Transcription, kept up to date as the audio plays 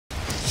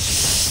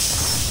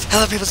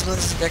Hello people,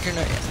 this is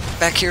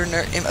back here in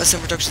MSM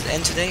Productions,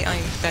 and today I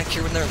am back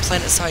here with another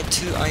Planetside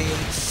 2. I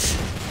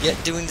am yet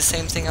doing the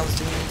same thing I was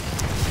doing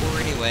before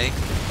anyway,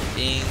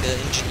 being the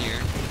engineer.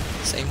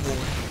 Same war,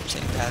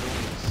 same battle,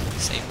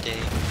 same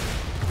day.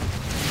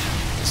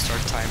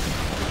 Start timer.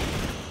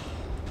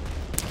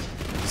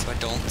 So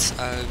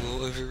I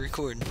will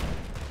over-record.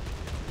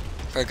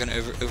 Probably gonna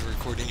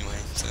over-record anyway,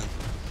 so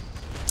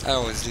I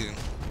always do.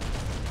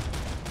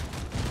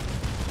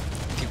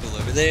 People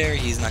over there,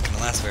 he's not gonna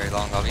last very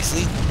long,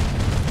 obviously.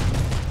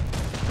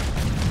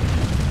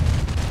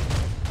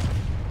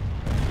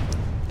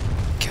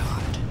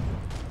 God.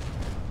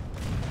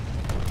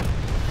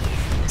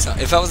 So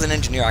if I was an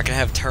engineer, I could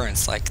have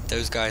turrets like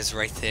those guys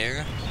right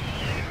there,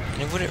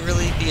 and it wouldn't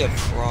really be a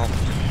problem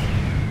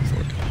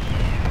for it.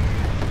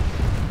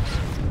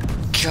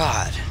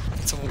 God,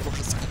 it's a war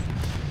zone.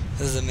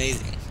 This is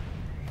amazing.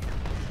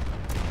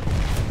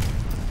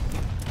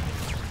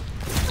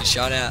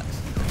 Shot at.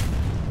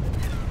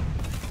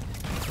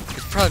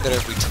 Probably better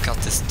if we took out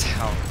this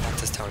tower, not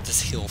this tower,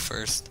 this hill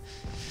first.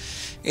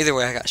 Either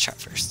way, I got shot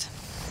first.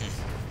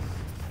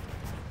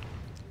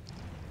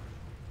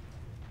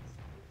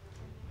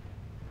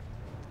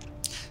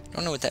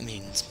 Don't know what that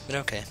means, but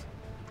okay.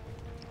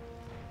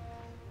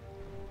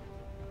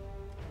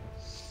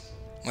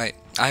 Wait,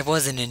 I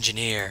was an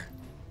engineer.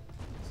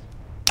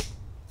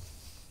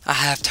 I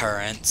have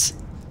turrets.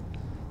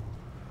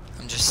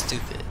 I'm just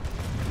stupid.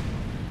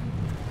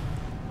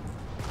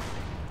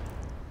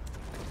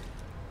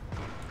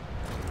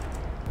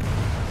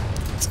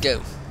 Let's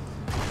go.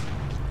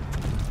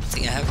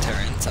 See, I have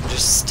turrets. I'm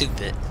just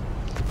stupid.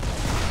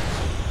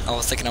 I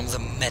was thinking I was a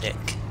medic.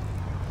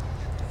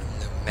 I'm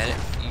the medic.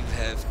 You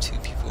have two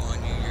people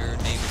on you. Your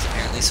name is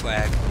apparently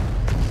Swag.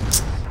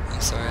 I'm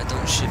sorry, I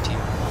don't ship you.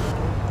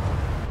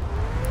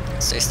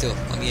 Stay still.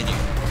 Let me in you.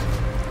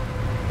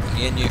 Let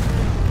me in you.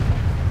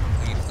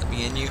 Let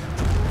me in you.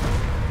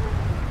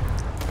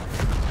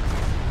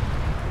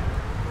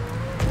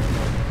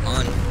 Come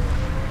on.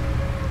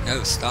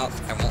 No, stop.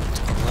 I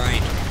won't.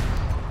 Alright.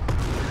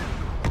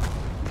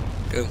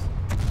 Go.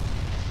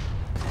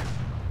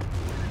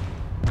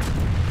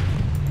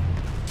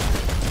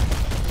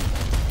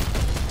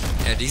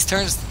 Yeah, these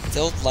turns,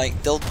 they'll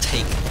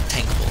take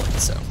tank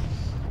bullets, so.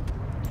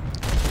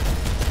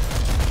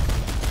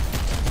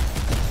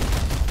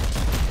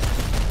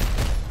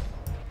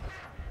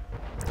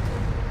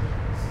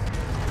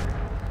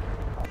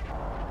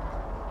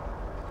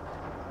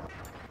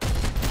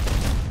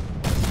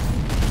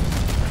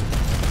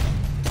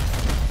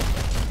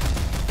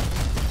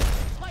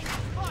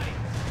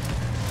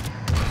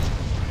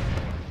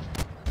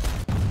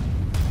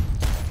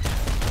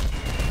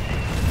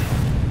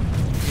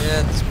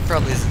 Yeah, this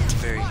probably isn't the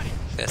very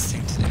best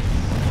thing to do.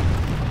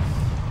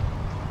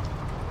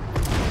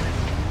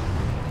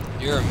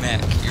 You're a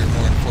mech, you're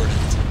more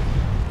important.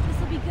 This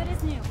will be good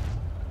as new.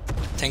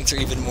 Tanks are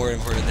even more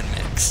important than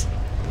mechs.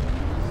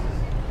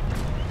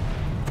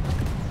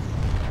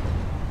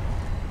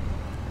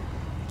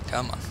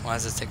 Come on, why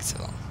does it take so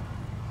long?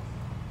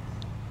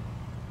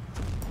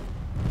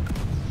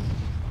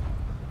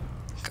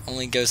 I can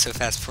only go so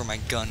fast before my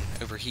gun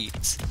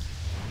overheats.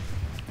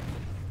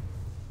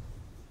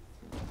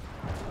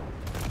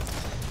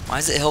 Why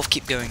does it health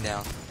keep going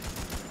down?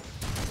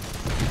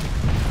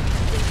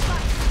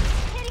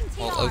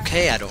 Well,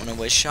 okay, I don't know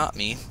what shot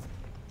me.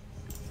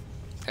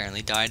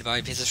 Apparently died by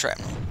a piece of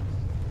shrapnel.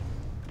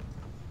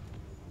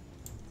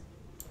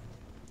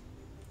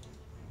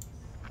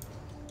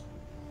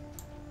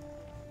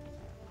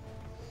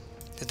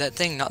 Did that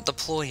thing not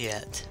deploy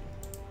yet?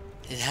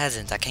 It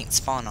hasn't. I can't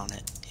spawn on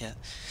it yet.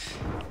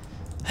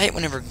 I hate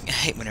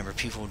whenever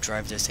people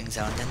drive those things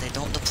out and then they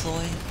don't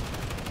deploy.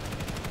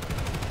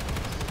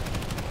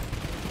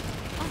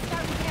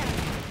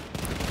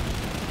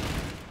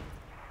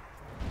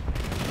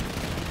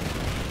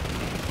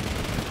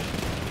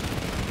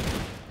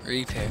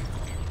 Repair.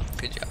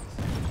 Good job.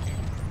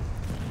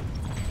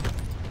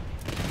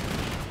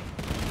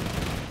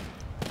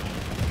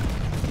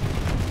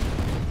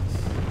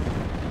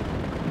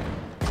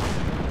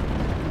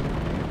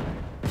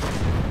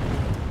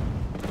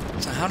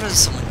 So how does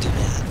someone do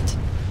that?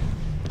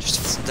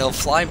 Just they'll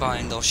fly by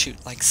and they'll shoot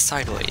like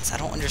sideways. I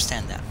don't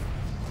understand that.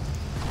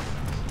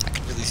 I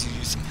could really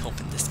use some help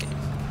in this game.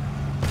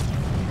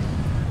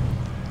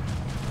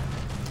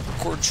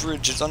 Quartz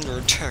Ridge is under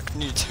attack.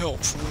 Needs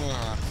help.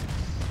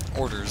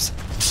 Orders.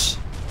 Psh.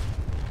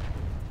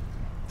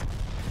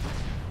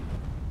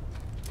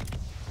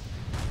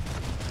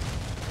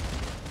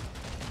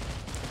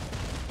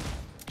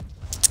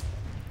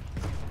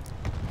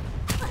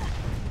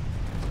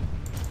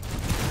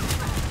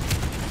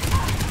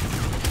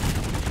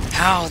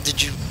 How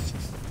did you?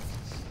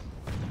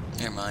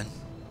 Never mind.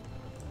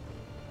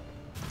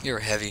 You're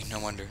heavy, no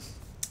wonder.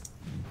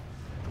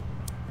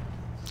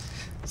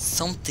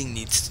 Something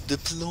needs to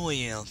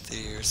deploy out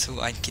there so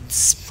I can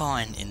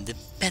spawn in the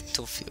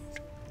battlefield.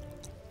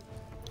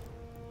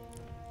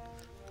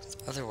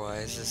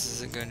 Otherwise, this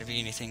isn't going to be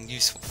anything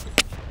useful for me.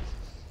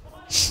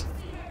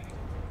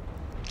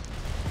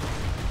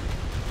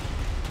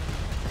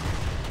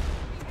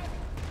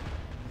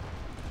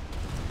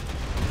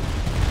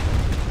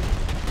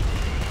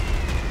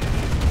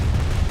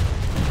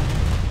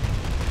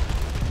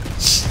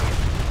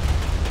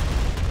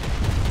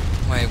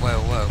 Wait,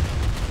 whoa.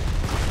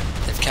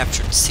 They've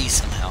captured C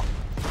somehow.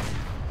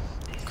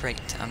 Great,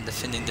 I'm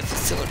defending the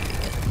facility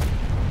again.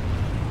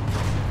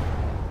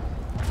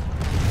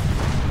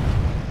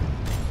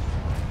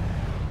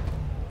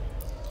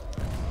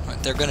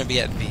 Right, they're gonna be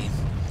at B.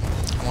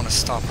 I want to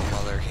stop them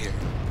while they're here.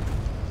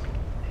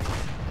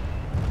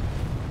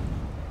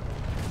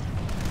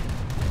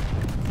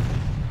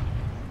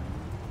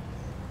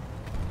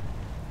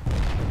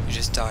 You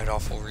just died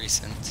awful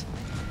recent.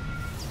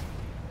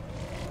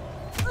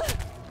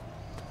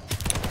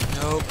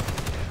 Nope.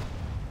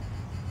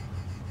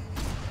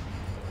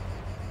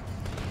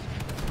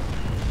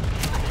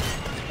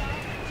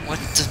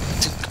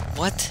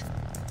 What?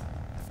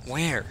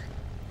 Where?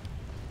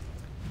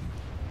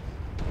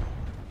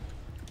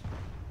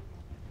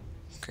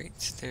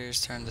 Great, they're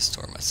starting to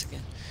storm us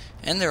again.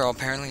 And they're all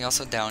apparently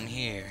also down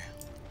here.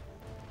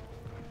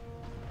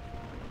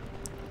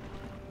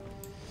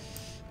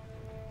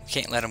 We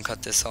can't let them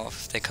cut this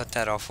off. If they cut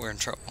that off, we're in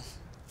trouble.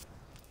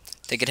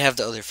 They could have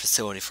the other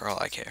facility for all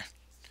I care.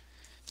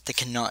 But they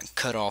cannot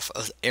cut off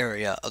an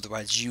area,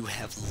 otherwise you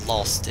have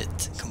lost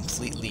it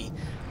completely,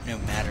 no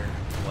matter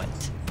what.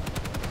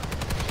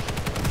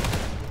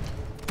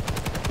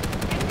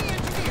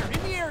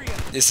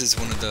 This is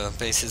one of the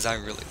bases I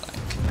really like.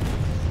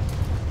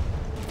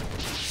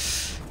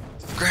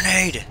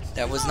 Grenade!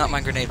 That was not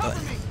my grenade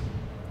button.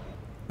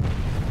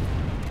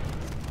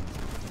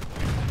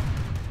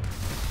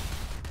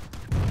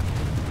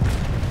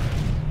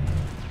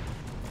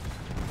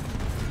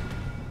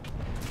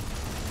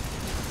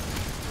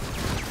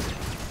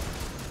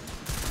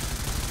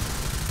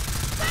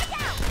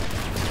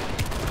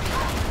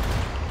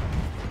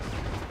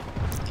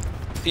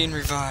 Being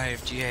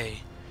revived,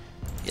 yay.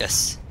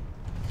 Yes.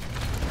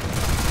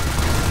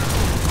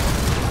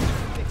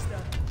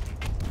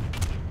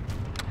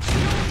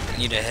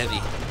 Need a heavy.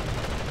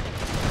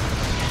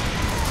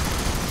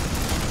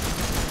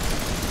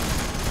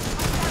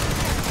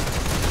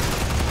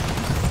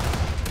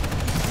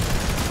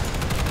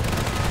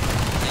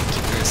 Thank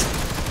you, Chris.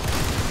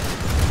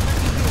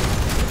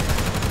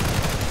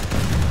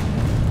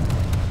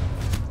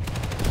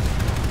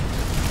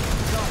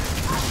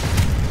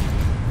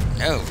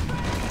 No.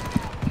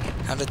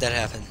 How did that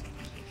happen?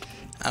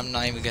 I'm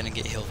not even gonna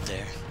get healed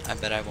there. I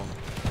bet I won't.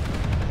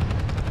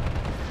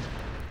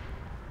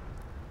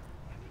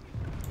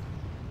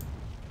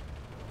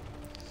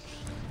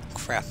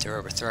 Crap, they're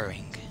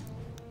overthrowing.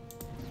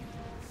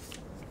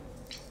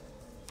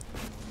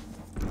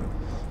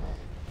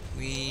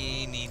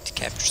 We need to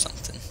capture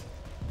something.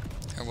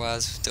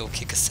 Otherwise, they'll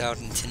kick us out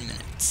in 10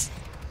 minutes.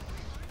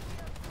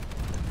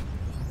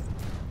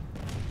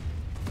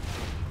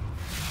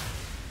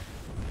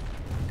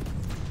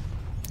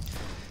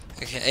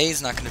 Okay, A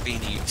is not going to be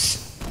any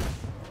use.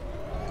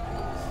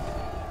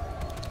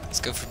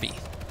 Let's go for B.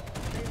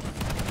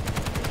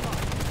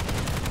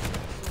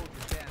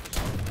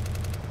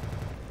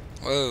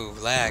 Whoa,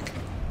 lag.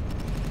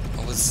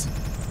 What's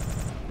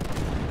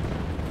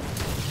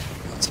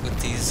with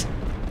these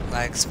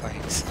lag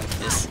spikes like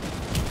this?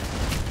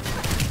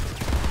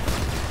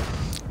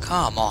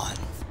 Come on.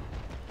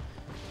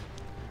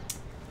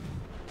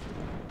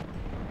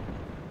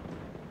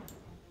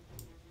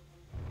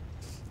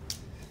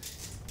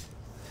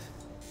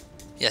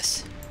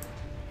 Yes.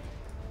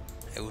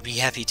 I would be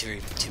happy to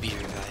be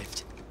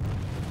revived.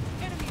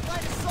 Enemy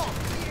light assault,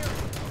 clear.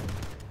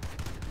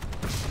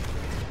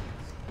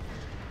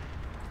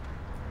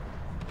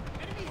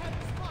 Enemy has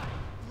the spot.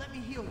 Let me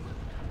heal you.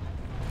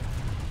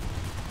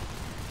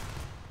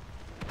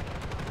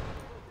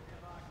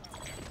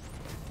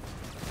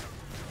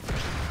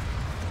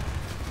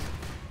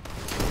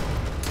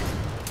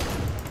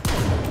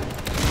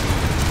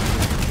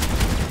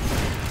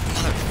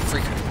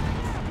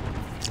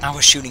 I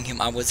was shooting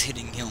him, I was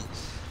hitting him.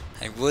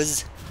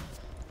 But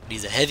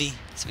he's a heavy,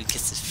 so he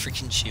gets his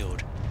freaking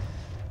shield.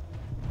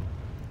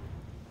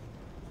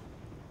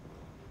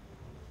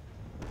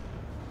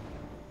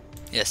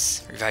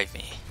 Yes, revive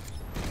me.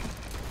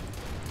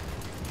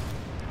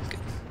 Good.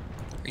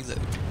 Reload.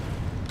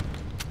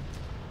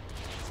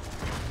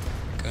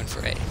 Going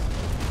for A.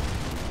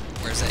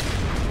 Where's A?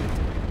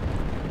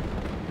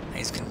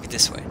 He's gonna be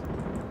this way.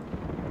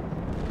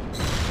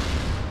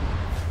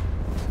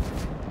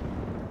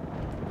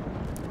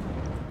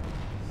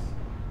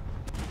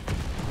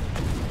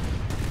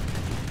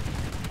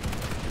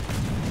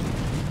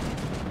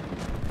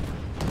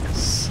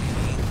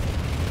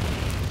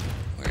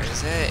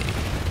 A.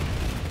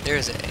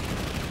 There's A.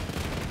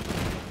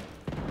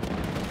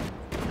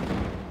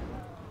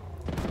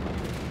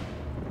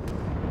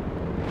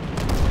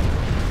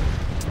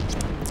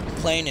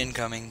 Plane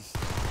incoming.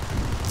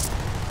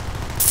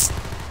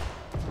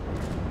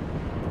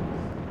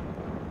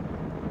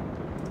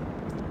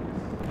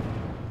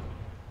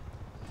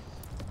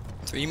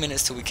 Three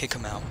minutes till we kick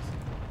him out.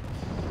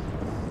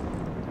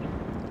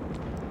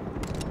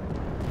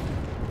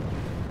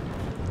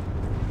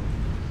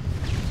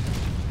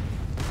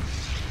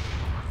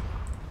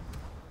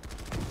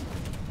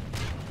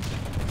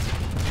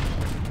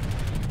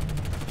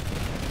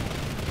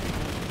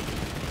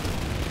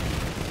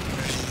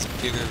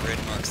 bigger red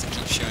marks that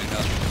keep showing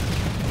up.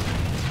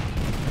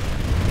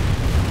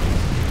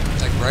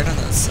 Like right on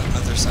the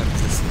other side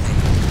of this thing,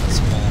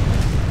 this wall.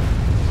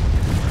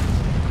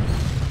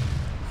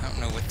 I don't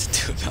know what to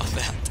do about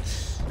that.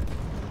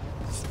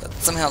 But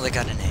somehow they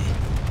got an A.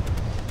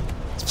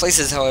 This place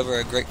is, however,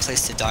 a great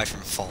place to die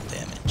from fall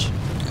damage.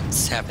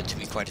 It's happened to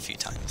me quite a few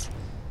times.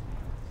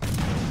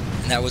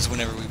 And that was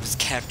whenever we was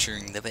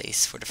capturing the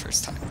base for the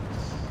first time.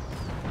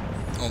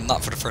 Well,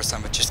 not for the first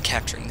time, but just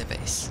capturing the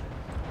base.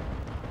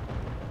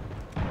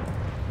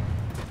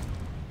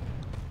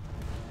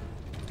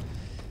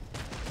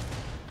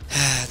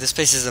 This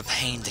base is a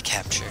pain to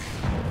capture.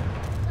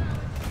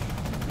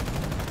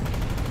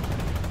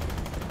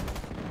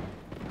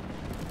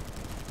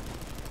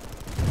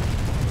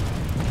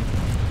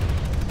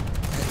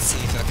 Let's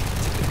see if I can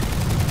do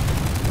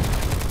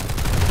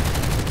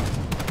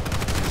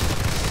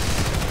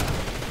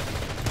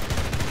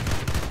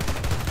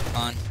it.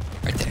 On.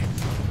 Right there.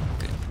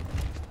 Good.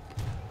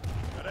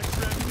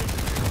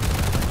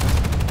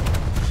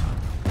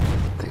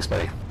 Thanks,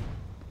 buddy.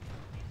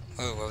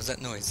 Oh, what was that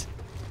noise?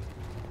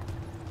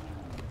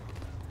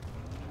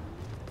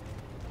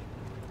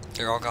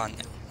 They're all gone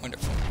now.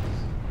 Wonderful.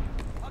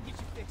 I'll get you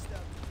fixed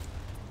up.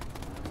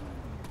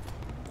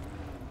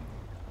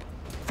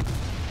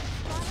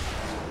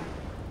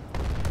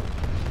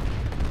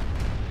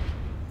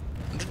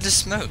 What are the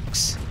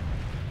smokes?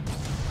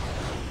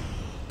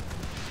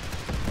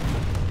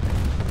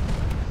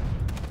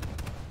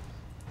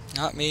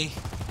 Not me.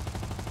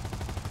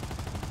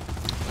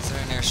 Is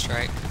there an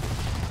airstrike?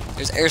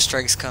 There's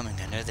airstrikes coming.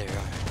 I know there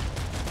are.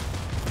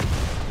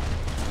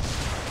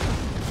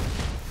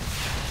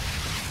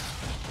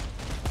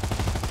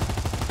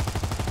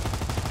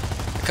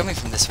 They're coming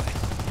from this way.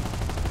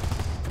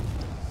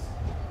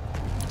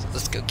 So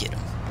let's go get them.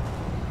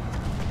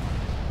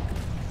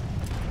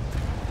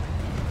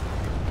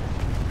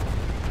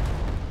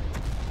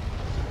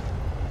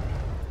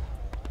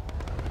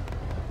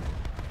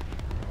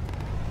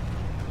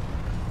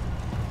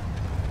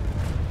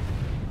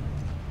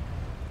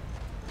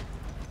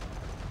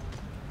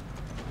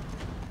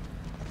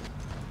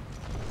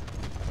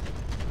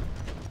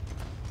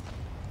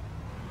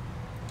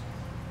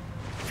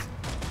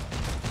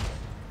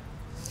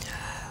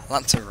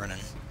 Lots of running.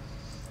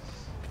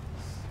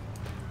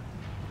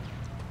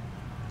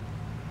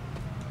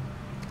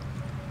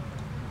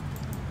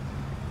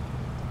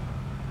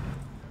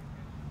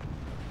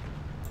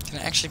 Can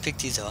I actually pick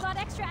these up? Got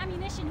extra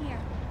ammunition here.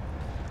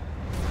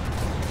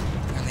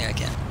 I think I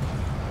can.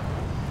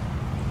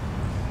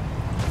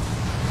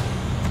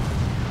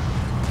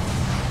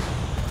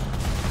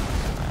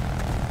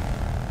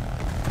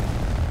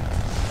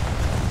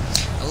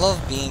 I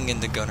love being in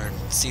the gunner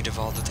seat of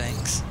all the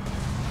things.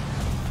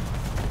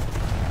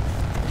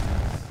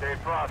 Stay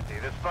frosty.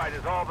 This fight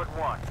is all but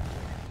won.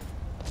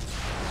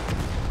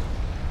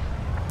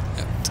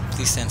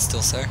 Please stand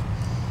still, sir.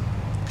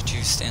 Could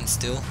you stand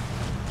still?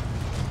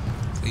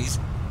 Please?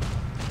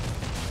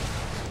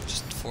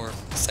 Just 4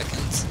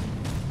 seconds.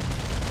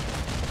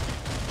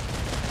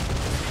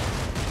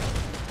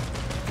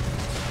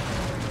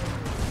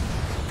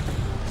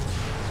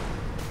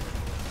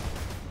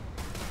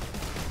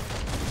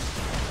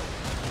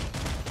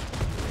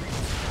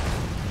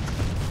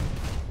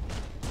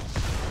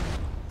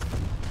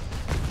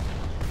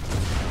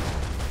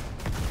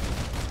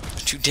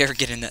 Don't you dare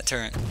get in that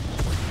turret. Don't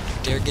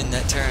you dare get in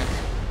that turret.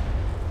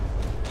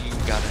 You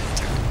got in the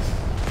turret.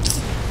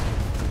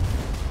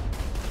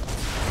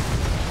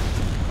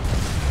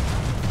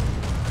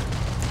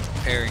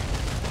 Parry.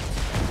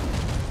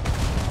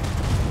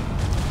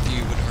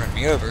 You wouldn't run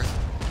me over.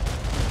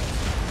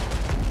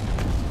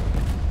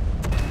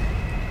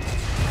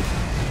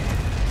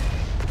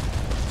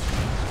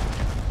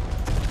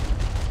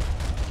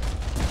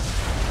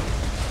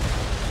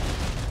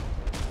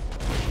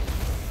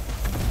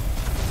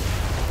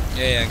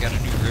 Yeah, I got a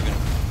new ribbon.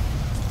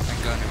 My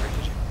gun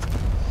already.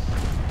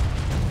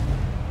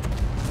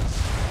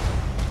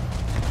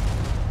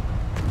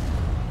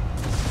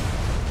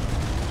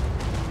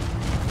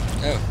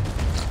 Oh,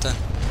 not done.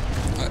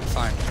 Alright,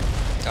 fine.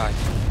 Die. I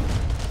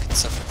can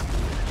suffer.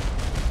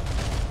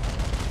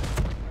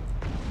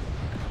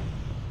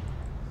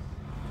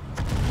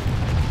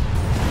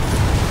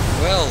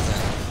 Well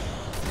then.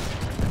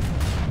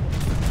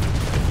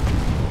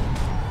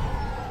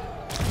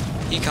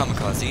 He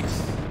kamikaze.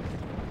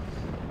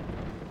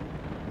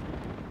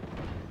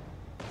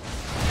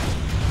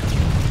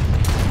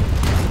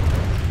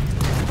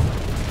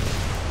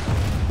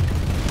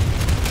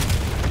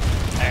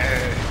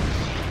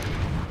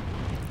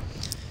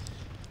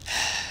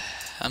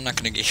 I'm not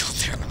gonna get killed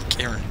there, I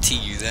guarantee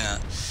you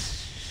that.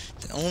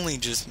 That only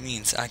just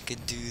means I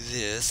could do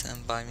this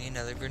and buy me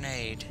another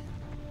grenade.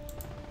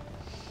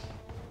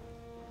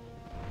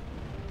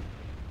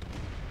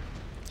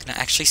 Can I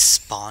actually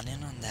spawn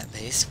in on that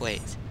base?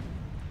 Wait.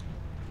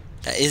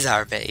 That is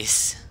our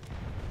base.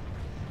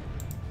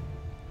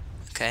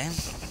 Okay.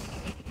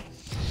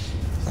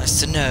 Nice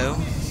to know.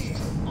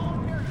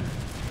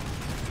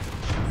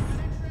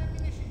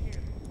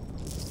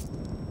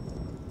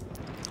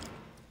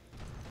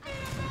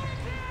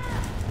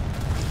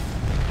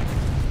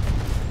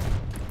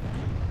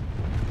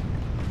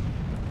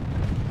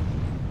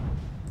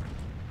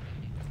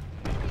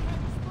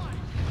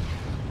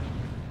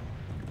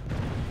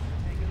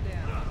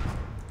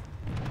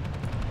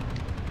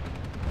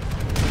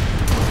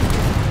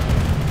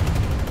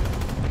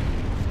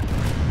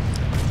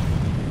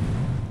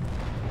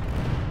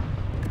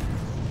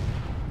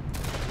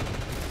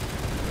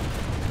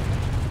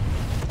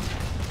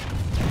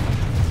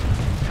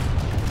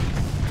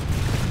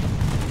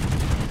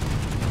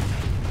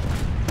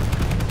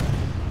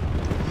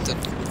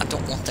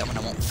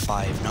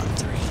 5, not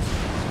 3.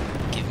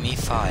 Give me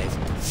 5.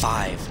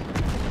 5.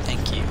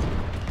 Thank you.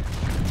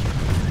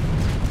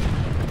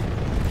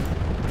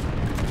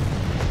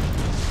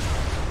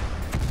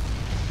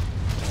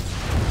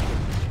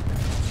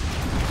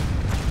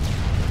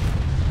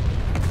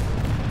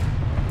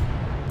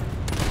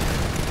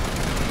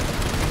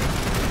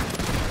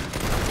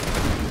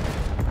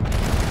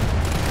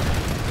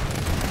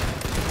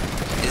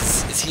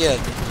 Is he a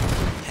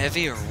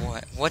heavy or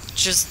what? What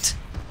just...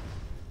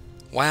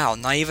 Wow,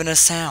 not even a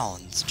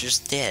sound.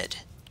 Just dead.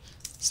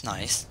 It's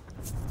nice.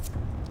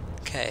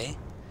 Okay.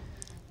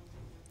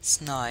 It's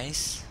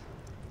nice.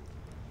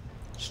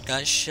 Just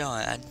got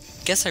shot. I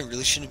guess I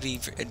really shouldn't be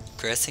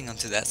aggressing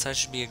onto that side. I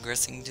should be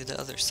aggressing to the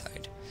other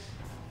side.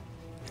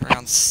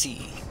 Around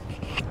C.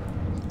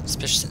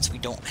 Especially since we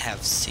don't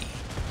have C.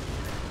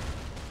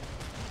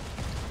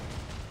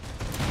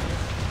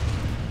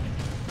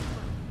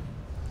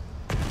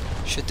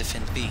 Should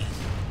defend B.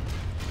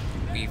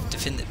 We've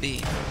defended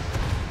B.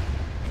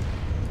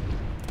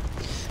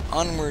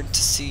 Onward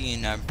to C,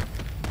 and I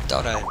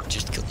thought I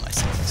just killed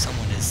myself.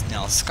 Someone is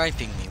now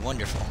Skyping me.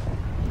 Wonderful.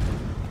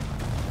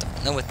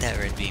 Don't know what that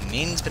red beam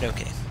means, but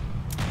okay.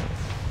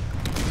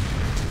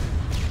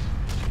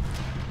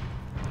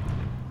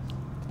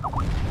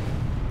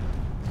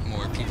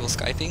 More people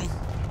Skyping.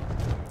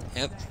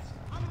 Yep.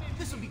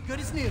 This will be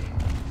good as new.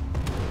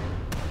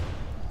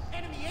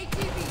 Enemy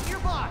ATV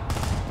nearby.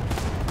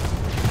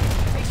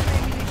 Take some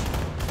ammunition.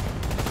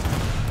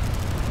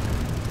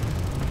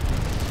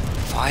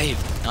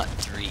 5, not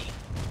 3.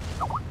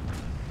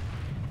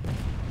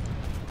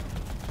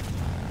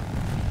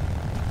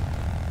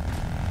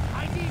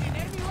 I need an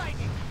enemy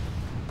lightning.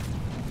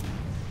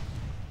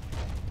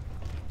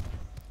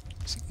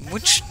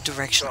 Which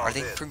direction are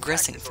they This,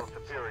 progressing tactical from?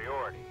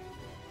 superiority.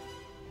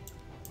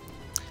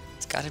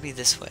 It's gotta be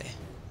this way.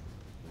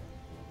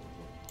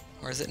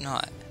 Or is it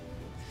not?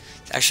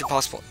 It's actually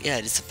possible. Yeah,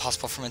 it is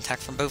possible from attack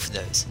from both of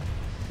those.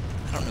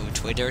 I don't know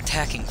which way they're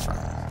attacking from.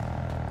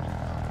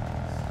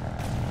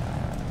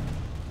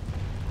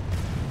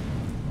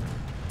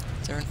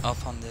 Is there an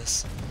up on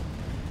this?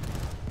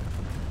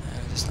 No,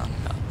 there's not an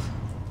up.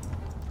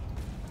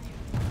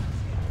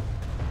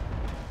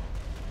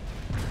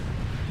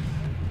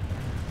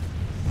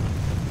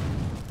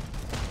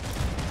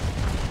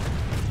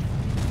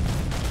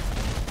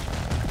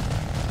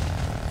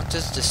 What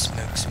does the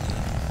smokes mean?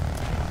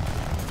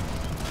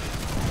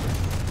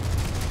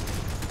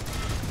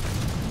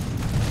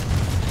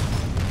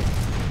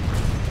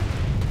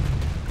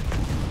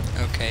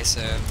 Okay,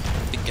 so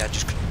big guy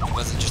just couldn't, it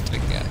wasn't just a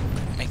big guy,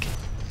 couldn't make it.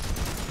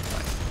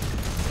 But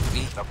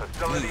we The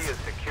facility move. is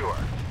secure.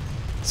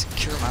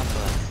 Secure my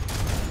butt.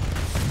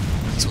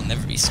 This will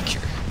never be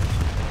secure.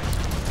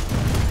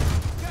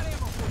 Got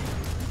ammo for you.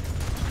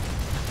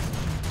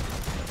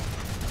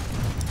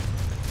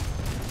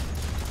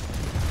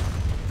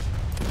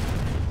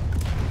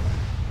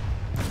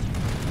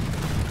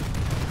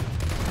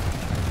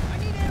 I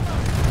need ammo.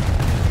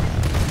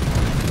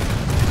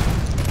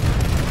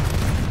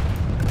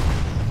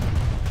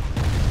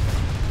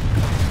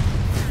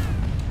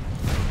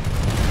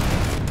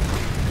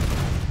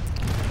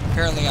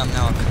 Apparently I'm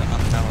now a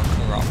co-op.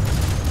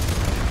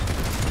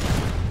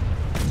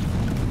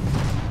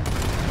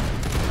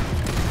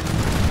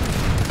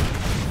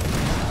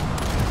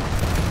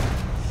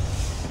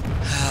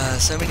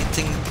 So many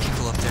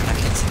people up there and I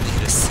can't seem to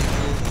hit a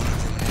single one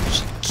of them and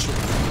actually kill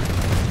them.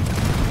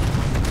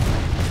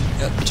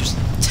 Yep, just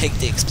take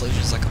the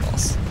explosions like a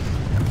boss.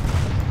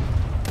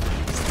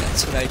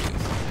 That's what I do.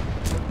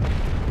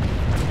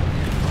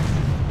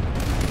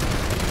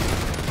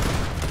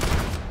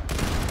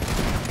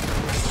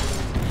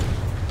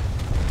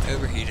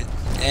 Overheated.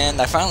 And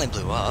I finally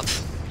blew up.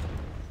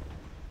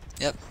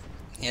 Yep.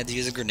 He had to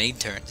use a grenade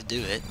turret to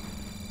do it.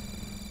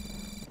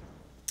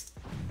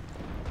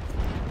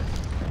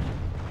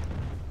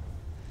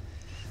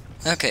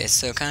 Okay,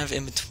 so kind of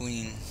in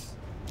between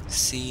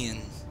C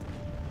and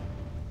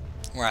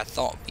where I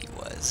thought B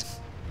was.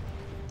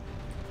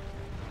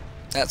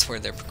 That's where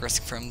they're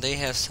progressing from. They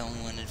have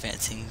someone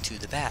advancing to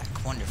the back.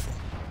 Wonderful.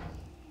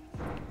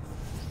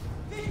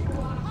 Come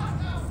on.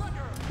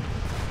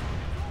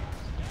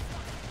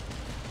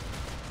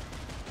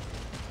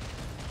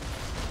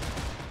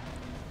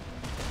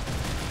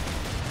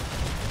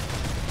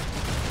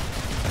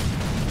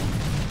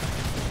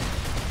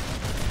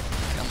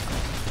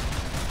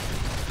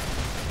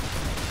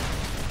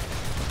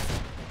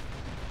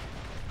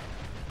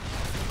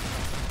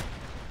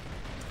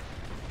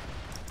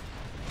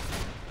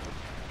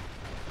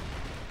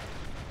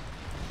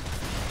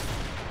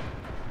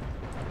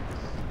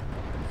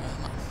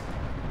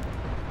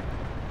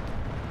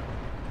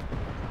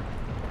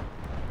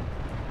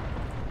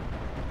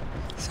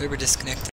 Server disconnected.